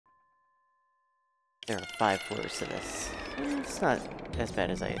There are 5 floors to this. It's not as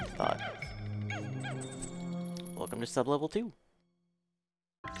bad as I thought. Welcome to sub-level 2.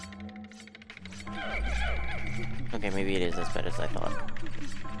 Okay, maybe it is as bad as I thought.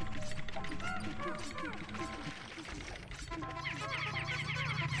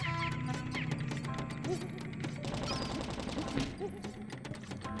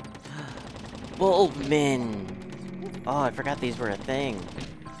 Bulbmin! Oh, I forgot these were a thing.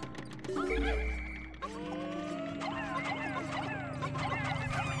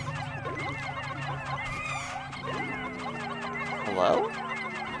 Hello?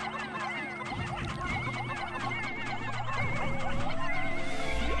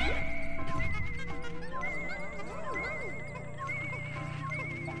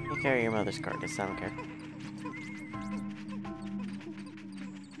 You carry your mother's carcass, I don't care.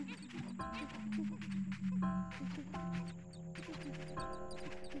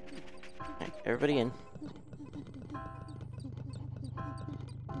 Alright, everybody in.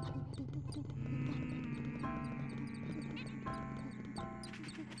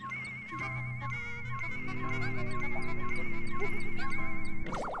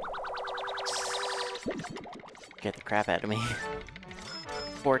 Get the crap out of me.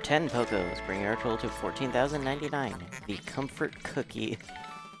 410 Pokos, bringing our total to 14,099. The Comfort Cookie.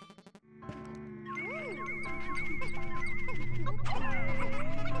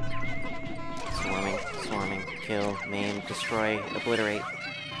 Swarming, swarming, kill, maim, destroy, obliterate.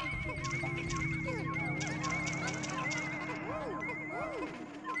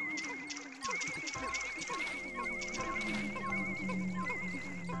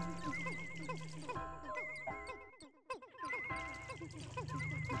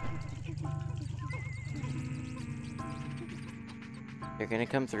 They're gonna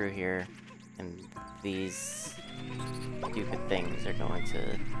come through here, and these stupid things are going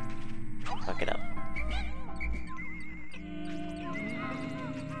to fuck it up.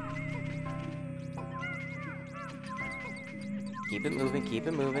 Keep it moving, keep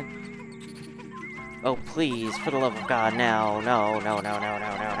it moving. Oh, please, for the love of God, no, no, no, no, no, no,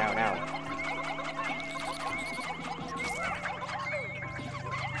 no, no, no.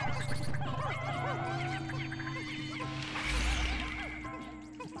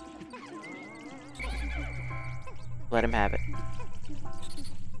 Let him have it.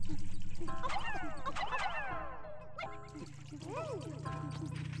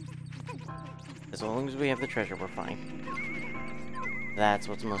 As long as we have the treasure, we're fine. That's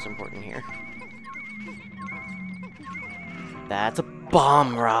what's most important here. That's a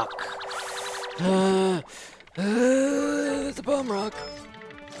bomb rock! It's a bomb rock!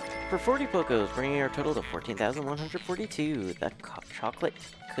 For 40 Pokos, bringing our total to 14,142. The chocolate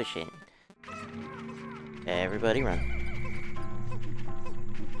cushion. Everybody run.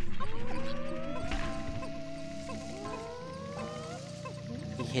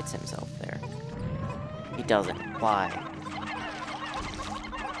 He hits himself there. He doesn't. Why?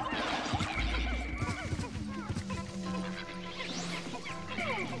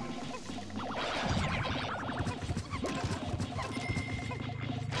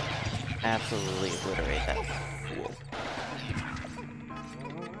 Absolutely obliterate that fool.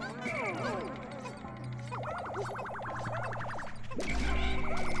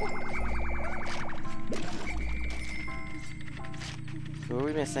 Who are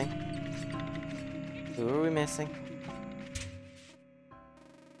we missing? Who are we missing?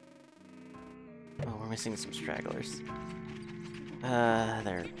 Oh, we're missing some stragglers.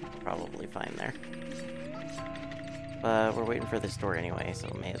 They're probably fine there. But we're waiting for this door anyway, so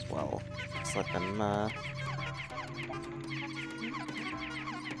may as well just let them,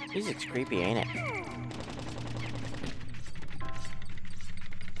 Music's creepy, ain't it?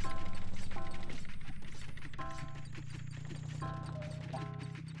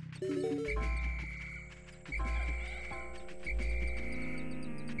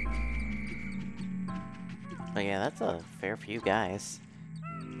 But yeah, that's a fair few guys.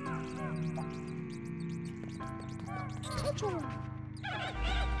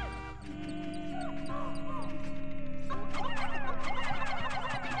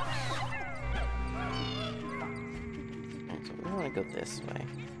 Alright, so we want to go this way.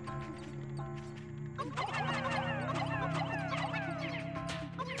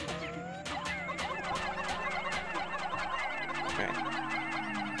 Alright.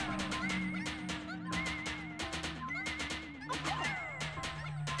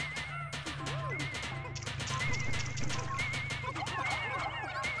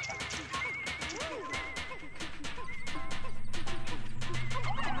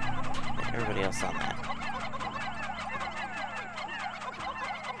 Everybody else on that.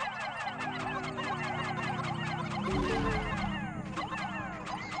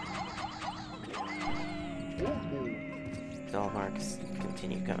 rocks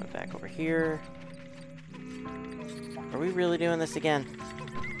continue coming back over here. Are we really doing this again?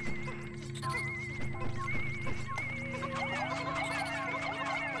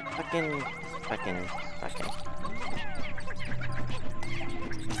 Fucking.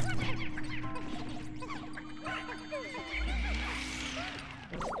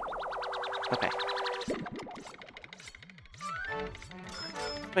 Okay.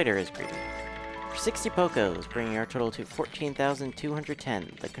 Spider is creepy. 60 Pokos, bringing our total to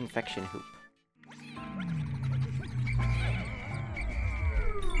 14,210, the confection hoop.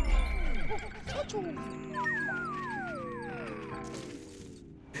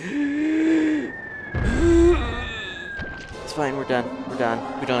 It's fine, we're done. We're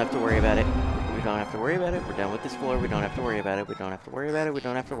done. We don't have to worry about it. We don't have to worry about it. We're done with this floor. We don't have to worry about it. We don't have to worry about it. We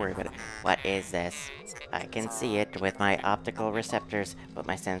don't have to worry about it. What is this? I can see it with my optical receptors, but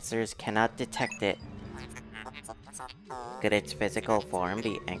my sensors cannot detect it. Could its physical form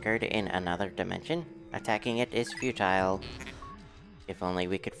be anchored in another dimension? Attacking it is futile. If only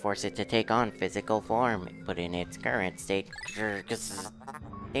we could force it to take on physical form, but in its current state...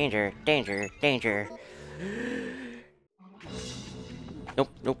 Danger, danger, danger. Nope,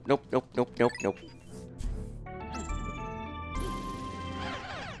 nope, nope, nope, nope, nope, nope.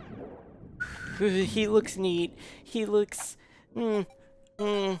 He looks neat. He looks... He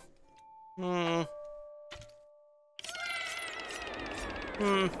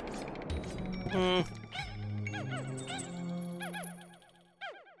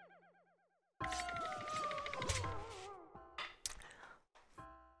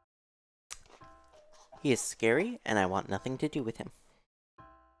is scary, and I want nothing to do with him.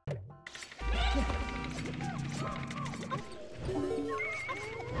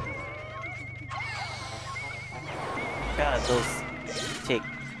 God, those take...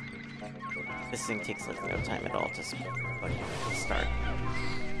 This thing takes like no time at all to start.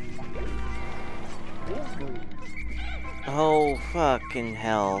 Oh, fucking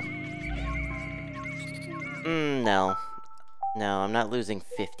hell. No. No, I'm not losing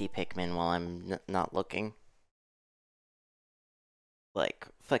 50 Pikmin while I'm not looking. Like,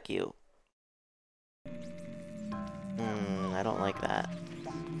 fuck you. I don't like that.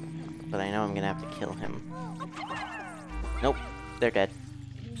 But I know I'm gonna have to kill him. Nope, they're dead.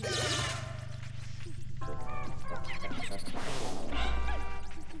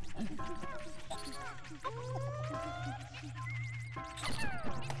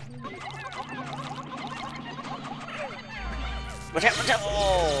 Watch out, watch out!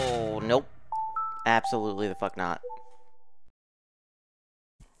 Oh, nope. Absolutely the fuck not.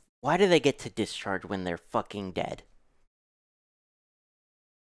 Why do they get to discharge when they're fucking dead?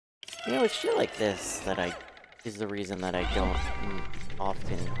 You know, it's shit like this that is the reason that I don't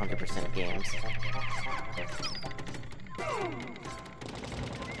often 100% games.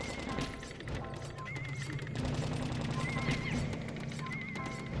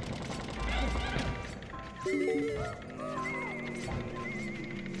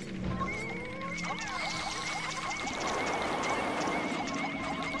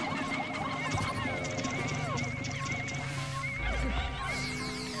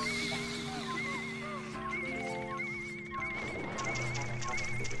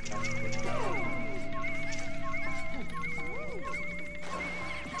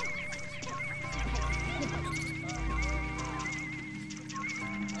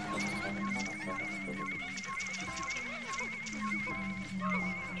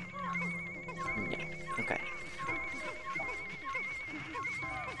 Okay.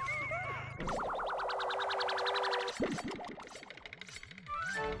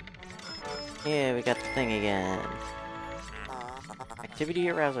 Yeah, we got the thing again. Activity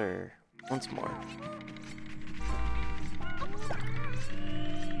arouser. Once more.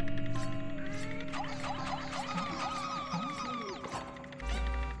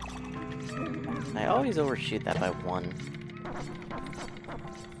 I always overshoot that by 1.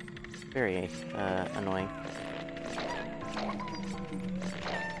 Very, annoying.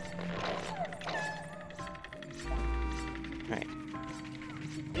 Right.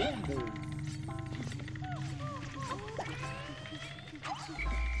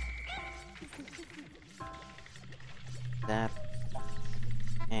 Zap.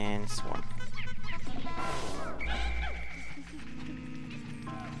 And swarm.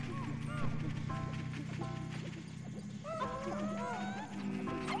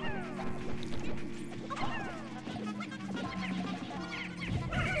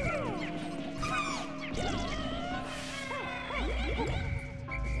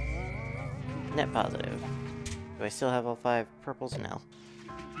 Net positive. Do I still have all 5 purples? No.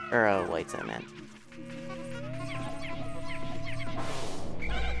 Or, whites, I meant.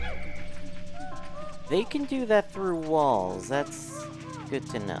 they can do that through walls. That's good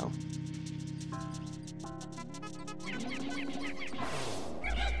to know.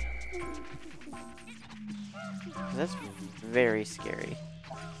 That's very scary.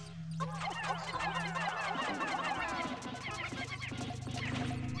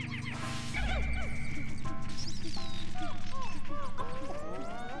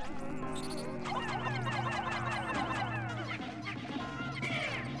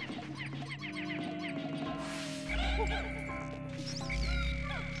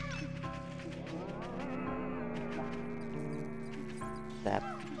 Zap.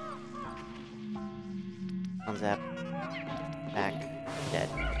 Unzap. Back. Dead.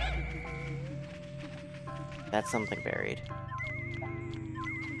 That's something buried.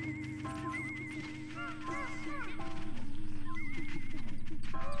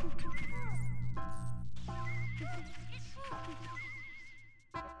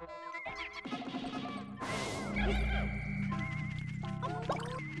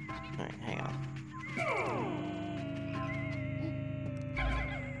 Alright, hang on.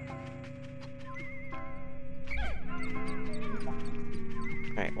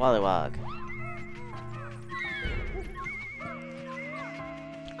 Alright, Wallywog.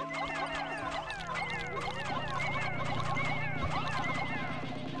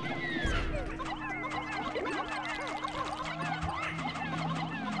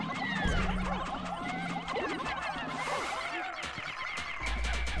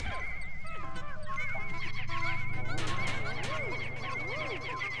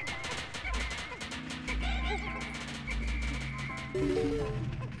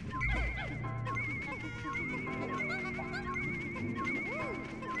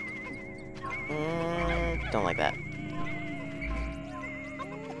 Don't like that.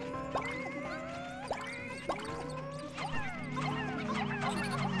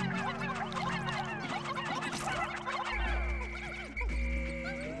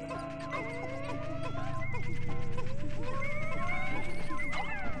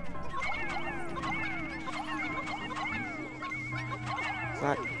 It's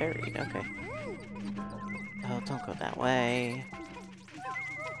not buried, okay. Oh, don't go that way.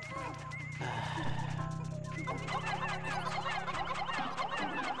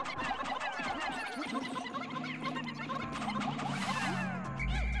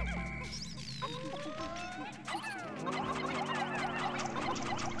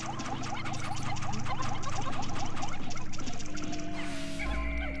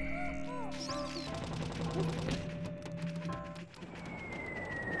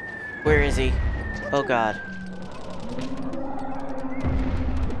 Where is he? Oh god.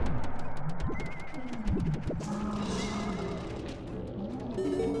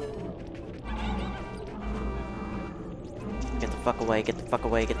 Get the fuck away, get the fuck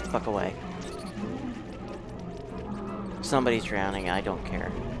away, get the fuck away. Somebody's drowning, I don't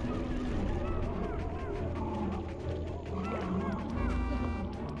care.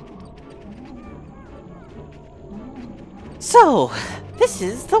 So, this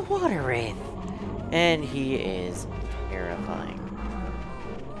is the Water Wraith, and he is terrifying.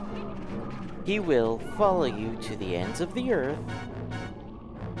 He will follow you to the ends of the earth.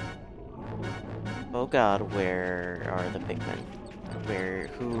 Oh god, where are the Pikmin? Where,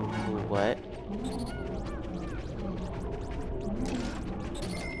 who, what?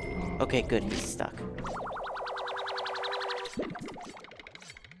 Okay, good, he's stuck.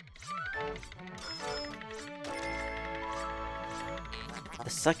 The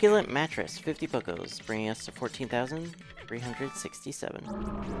succulent mattress, 50 pokos, bringing us to 14,367.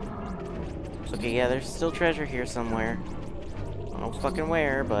 Okay, yeah, there's still treasure here somewhere. I don't know fucking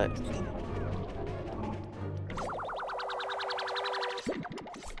where, but...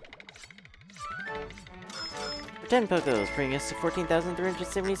 For 10 pokos, bringing us to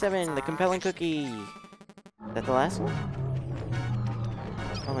 14,377, the compelling cookie! Is that the last one?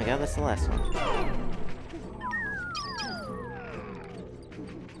 Oh my god, that's the last one.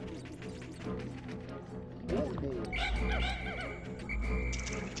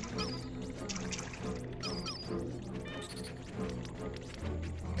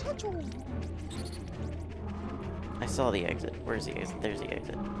 I saw the exit. Where's the exit? There's the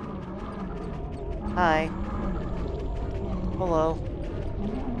exit. Hi. Hello.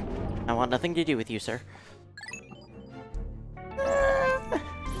 I want nothing to do with you, sir.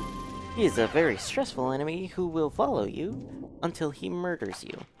 He is a very stressful enemy who will follow you until he murders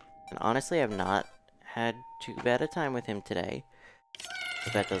you. And honestly, I've not had too bad a time with him today.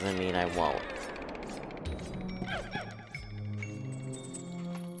 But that doesn't mean I won't.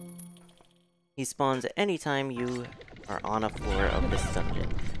 He spawns anytime you are on a floor of this dungeon.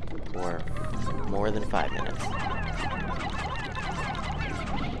 for more than 5 minutes.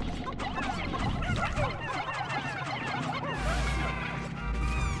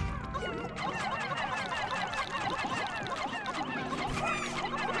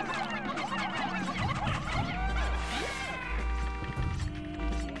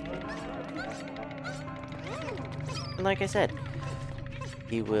 And like I said,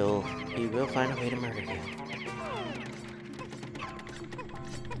 he will find a way to murder you.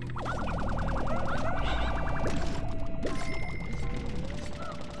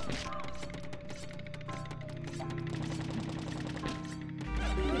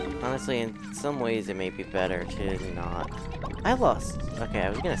 Honestly, in some ways it may be better to not... I lost. Okay, I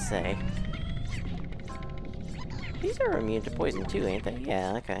was gonna say. These are immune to poison too, ain't they?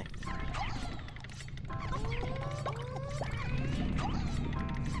 Yeah, okay.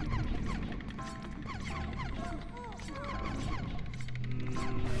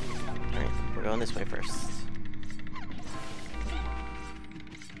 Alright, we're going this way first.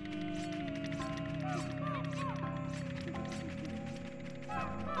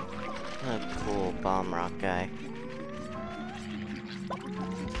 A cool bomb rock guy.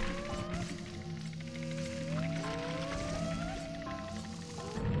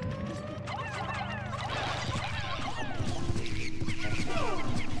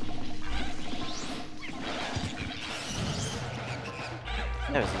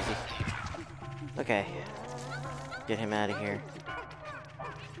 That was easy. Okay. Get him out of here.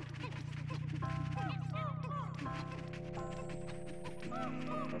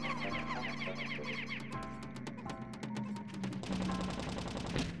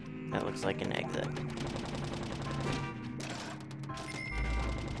 That looks like an exit.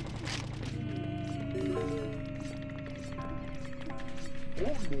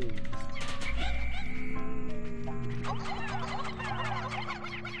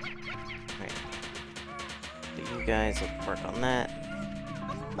 Right. So you guys will work on that.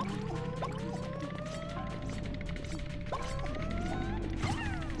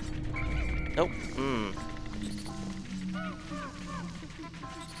 Nope.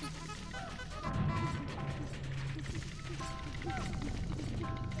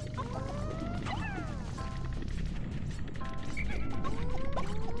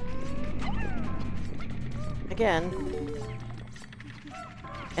 Again,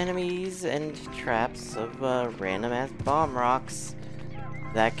 enemies and traps of random ass bomb rocks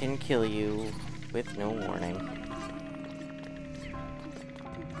that can kill you with no warning.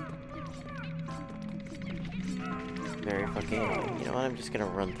 Very fucking annoying. You know what? I'm just gonna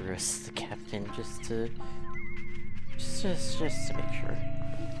run through as the captain just to make sure.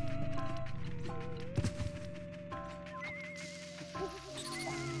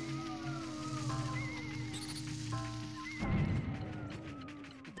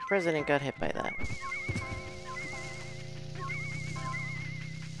 The president got hit by that.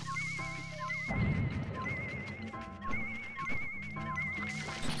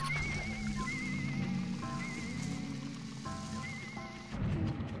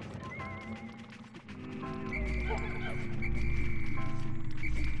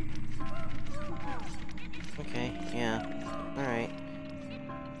 Okay, yeah. Alright.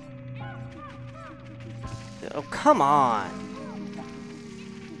 Oh, come on!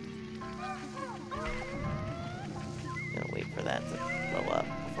 Gonna wait for that to blow up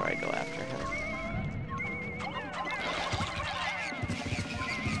before I go after him.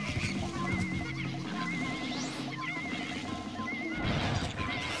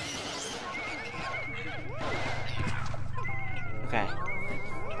 Okay.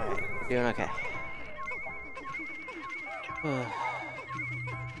 Alright, we're doing okay. A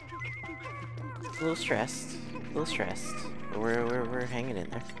little stressed. A little stressed. But we're hanging in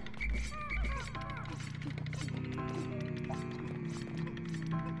there.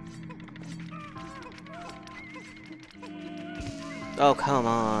 Oh, come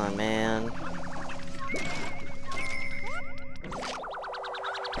on, man.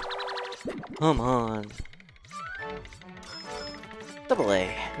 Come on. Double A.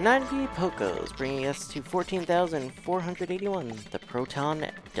 90 Pokos, bringing us to 14,481. The Proton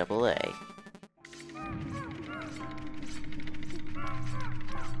Double A.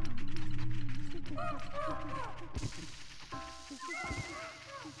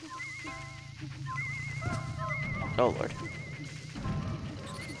 Oh, Lord.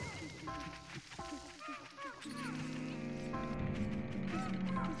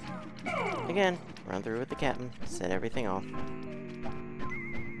 Again, run through with the captain, set everything off.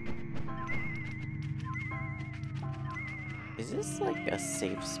 Is this like a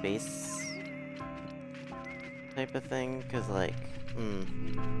safe space type of thing, because, like, don't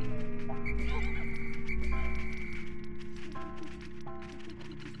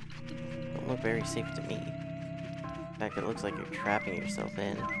look very safe to me. In fact, it looks like you're trapping yourself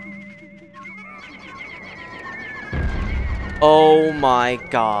in. Oh my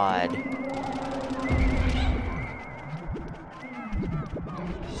god.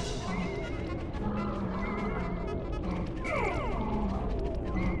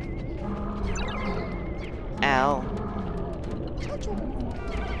 Ow.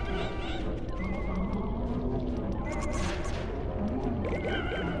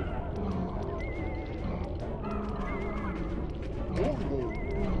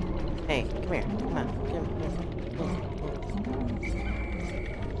 Hey, come here. Come on. Come here.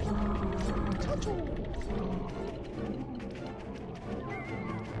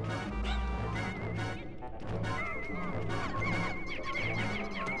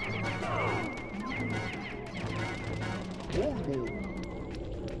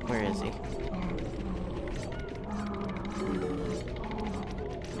 Where is he?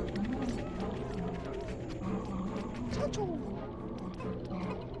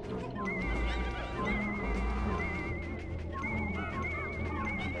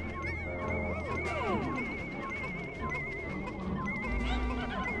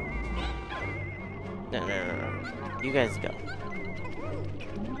 No. You guys go.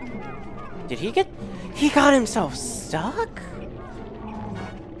 Did he get... He got himself stuck?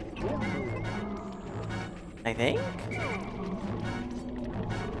 I think?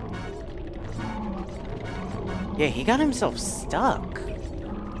 Yeah, he got himself stuck.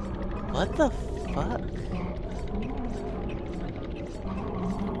 What the fuck?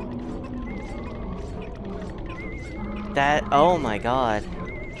 That... Oh my god.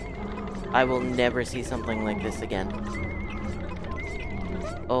 I will never see something like this again.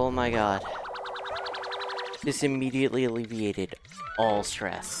 Oh my god. This immediately alleviated all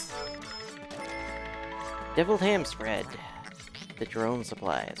stress. Deviled ham spread. The drone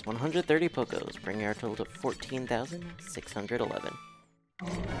supplies 130 Pokos, bringing our total to 14,611.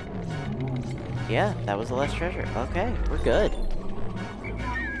 Yeah, that was the last treasure. Okay, we're good.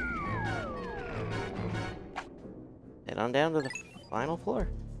 Head on down to the final floor,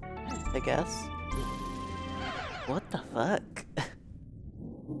 I guess. What the fuck?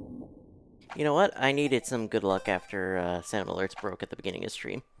 You know what? I needed some good luck after sound alerts broke at the beginning of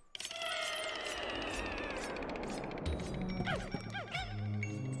stream.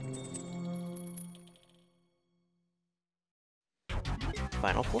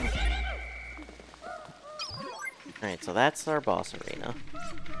 Final floor. Alright, so that's our boss arena.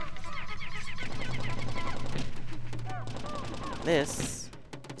 This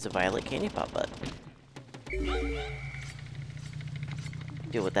is a violet candy pop bud.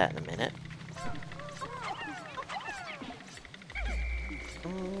 Deal with that in a minute.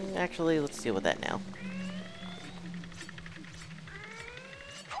 Actually, let's deal with that now.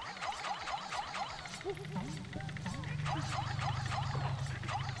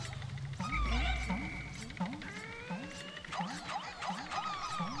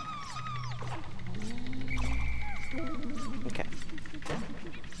 Okay.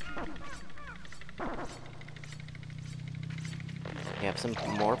 We have some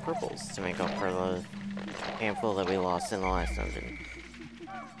more purples to make up for the handful that we lost in the last dungeon.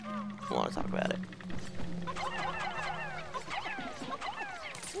 I want to talk about it.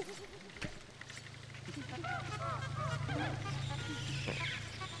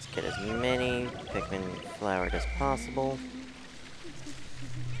 Let's get as many Pikmin flowered as possible.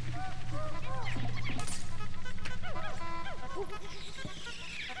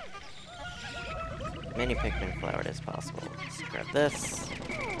 Many Pikmin flowered as possible. Let's grab this.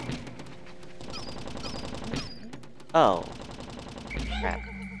 Oh. Crap.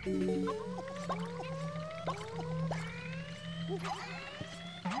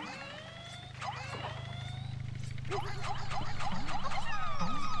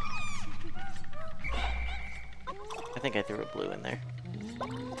 I think I threw a blue in there.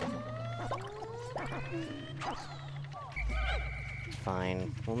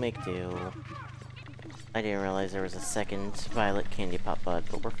 Fine, we'll make do. I didn't realize there was a second violet candy pop bud,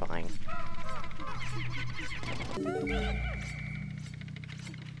 but we're fine.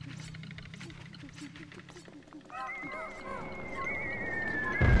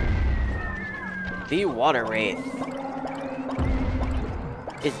 The Water Wraith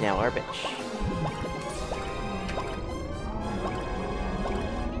is now our bitch.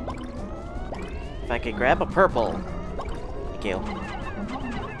 If I could grab a purple. Thank you.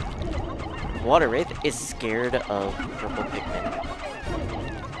 Water Wraith is scared of purple Pikmin.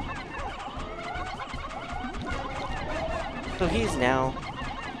 So he's now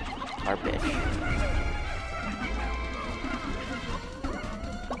our bitch.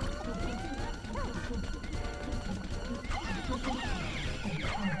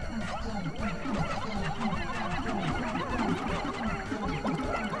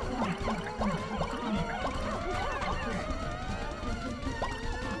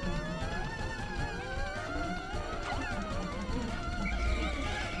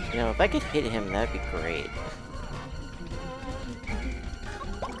 You know, if I could hit him, that'd be great.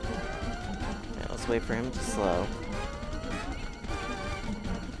 Yeah, let's wait for him to slow.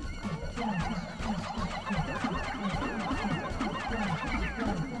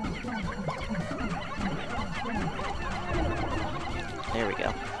 There we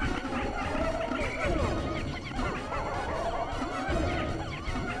go.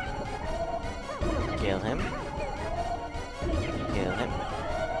 Kill him. Kill him.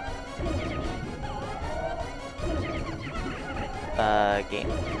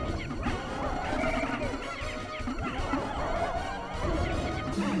 Game.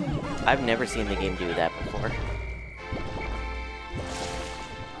 I've never seen the game do that before.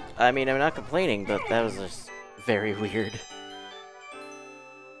 I mean, I'm not complaining, but that was just very weird.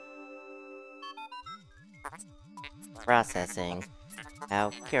 Processing.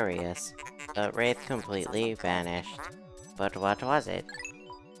 How curious. The Wraith completely vanished. But what was it?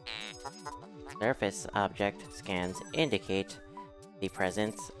 Surface object scans indicate the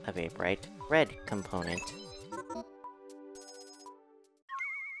presence of a bright red component.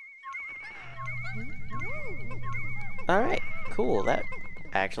 Alright, cool. That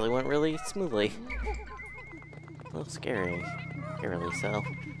actually went really smoothly. A little scary. Scarily so.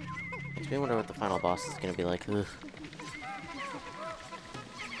 Makes me wonder what the final boss is gonna be like. Ugh.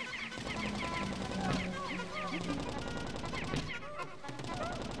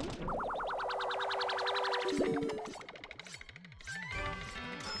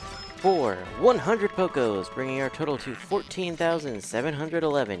 For 100 Pokos, bringing our total to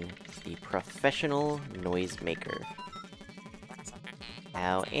 14,711. The Professional Noisemaker.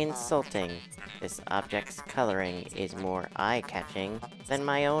 How insulting. This object's coloring is more eye-catching than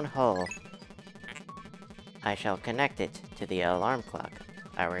my own hull. I shall connect it to the alarm clock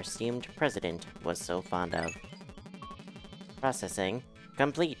our esteemed president was so fond of. Processing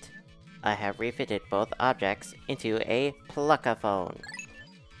complete. I have refitted both objects into a pluckaphone.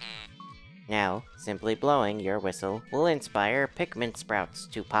 Now, simply blowing your whistle will inspire Pikmin sprouts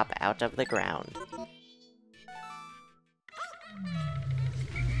to pop out of the ground.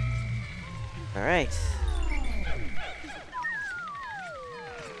 Alright.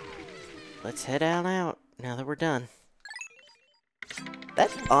 Let's head on out, now that we're done.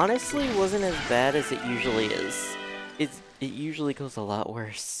 That honestly wasn't as bad as it usually is. It usually goes a lot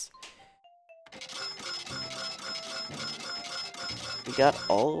worse. We got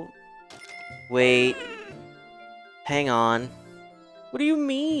all... Wait. Hang on. What do you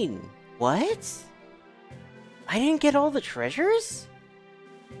mean? What? I didn't get all the treasures?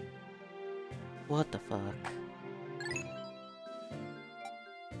 What the fuck?